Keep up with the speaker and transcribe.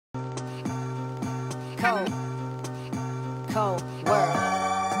Cold, cold world.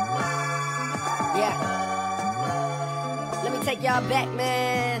 Yeah. Let me take y'all back,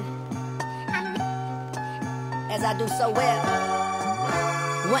 man. As I do so well.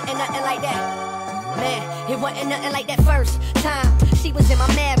 Wasn't nothing like that. Man, it wasn't nothing like that first time. She was in my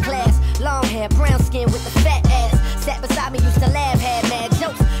math class. Long hair, brown skin with the fat ass. Sat beside me, used to laugh, had mad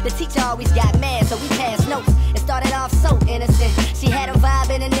jokes. The teacher always got mad, so we passed notes. It started off so innocent. She had a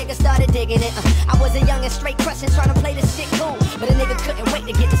vibe and a nigga started digging it. I was a young and straight crushing, trying to play this shit cool. But a nigga couldn't wait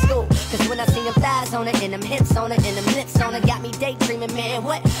to get to school. Cause when I seen them thighs on her, and them hips on her, and them lips on her, got me daydreaming, man,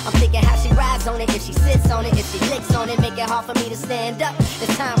 what? I'm thinking how she rides on it, if she sits on it, if she licks on it, make it hard for me to stand up.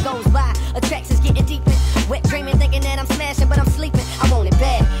 As time goes by, attraction's getting deeper. Wet dreaming, thinking that I'm smashing, but I'm sleeping. I want it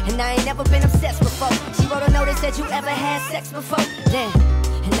bad, and I ain't never been obsessed before. She wrote a note that said, you ever had sex before? Damn,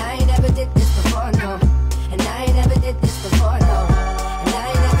 and I ain't never did this before, no. And I ain't never did this before, no. And I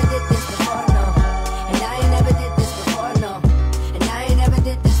ain't never did this before, no. And I ain't never did this before, no. And I ain't never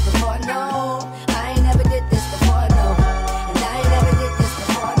did this before, no. I ain't never did this before, no. And I ain't never did this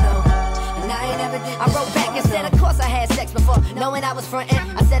before, no. And I ain't never did this. I wrote back and said, of course I had sex before, knowing I was frontin'.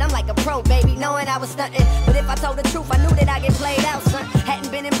 I said I'm like a pro, baby, knowing I was stuntin'. But if I told the truth, I knew that I get played out, son. Hadn't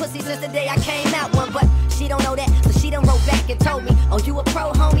been in pussy since the day I came out one, but she don't know that, so she done wrote back and told me, oh, you a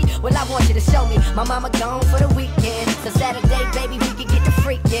pro, homie? Well, I want you to show me. My mama gone for the weekend, so Saturday, baby, we could get the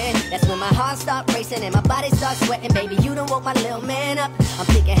freakin'. That's when my heart start racing and my body start sweating. Baby, you done woke my little man up. I'm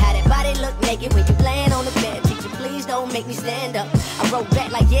thinking how that body look naked when you layin' on the bed. Teacher, please don't make me stand up. I wrote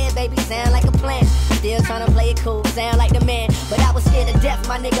back like, yeah, baby, sound like a plan. Still trying to play it cool, sound like the man. But I was scared to death,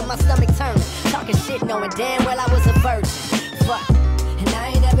 my nigga, my stomach turned. Talking shit, knowing damn well I was a virgin. Fuck. And I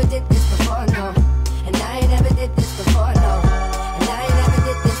ain't never did this before, no. And I ain't never did this before, no. And I ain't never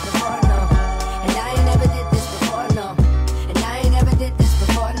did this before, no. And I ain't never did this before, no. And I ain't never did this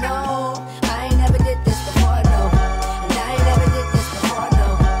before, no. I ain't never did this before, no. And I ain't never did this before, no.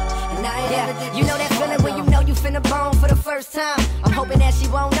 And I ain't never did this. You know that feeling when you know you finna bone for the first time. I'm hoping that she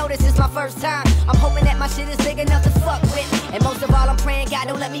won't notice it's my first time. I'm hoping that my shit is big enough to fuck with. And most of all, I'm praying God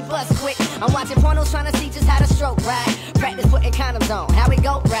don't let me bust quick. I'm watching pornos trying to see just how to stroke right. Practice putting condoms on, how we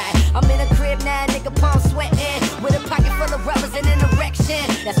go right. I'm in a crib now, nigga, palm sweating, with a pocket full of rubbers and an erection.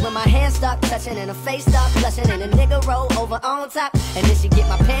 That's when my hands start touching and her face start blushing, and a nigga roll over on top. And then she get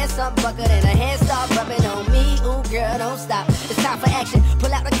my pants up buckled and her hands start rubbing on me. Ooh, girl, don't stop. It's time for action.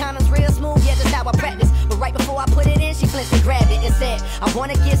 Pull out the condoms real smooth, yeah, that's how I practice. But right before I put it in, she flinched and grabbed it and said, I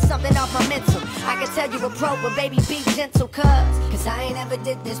wanna get something off my mental. I can tell you a pro, but baby, be gentle, cause I ain't never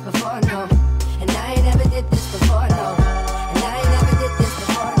did this before, no. And I ain't never did this before, no. And I ain't never did this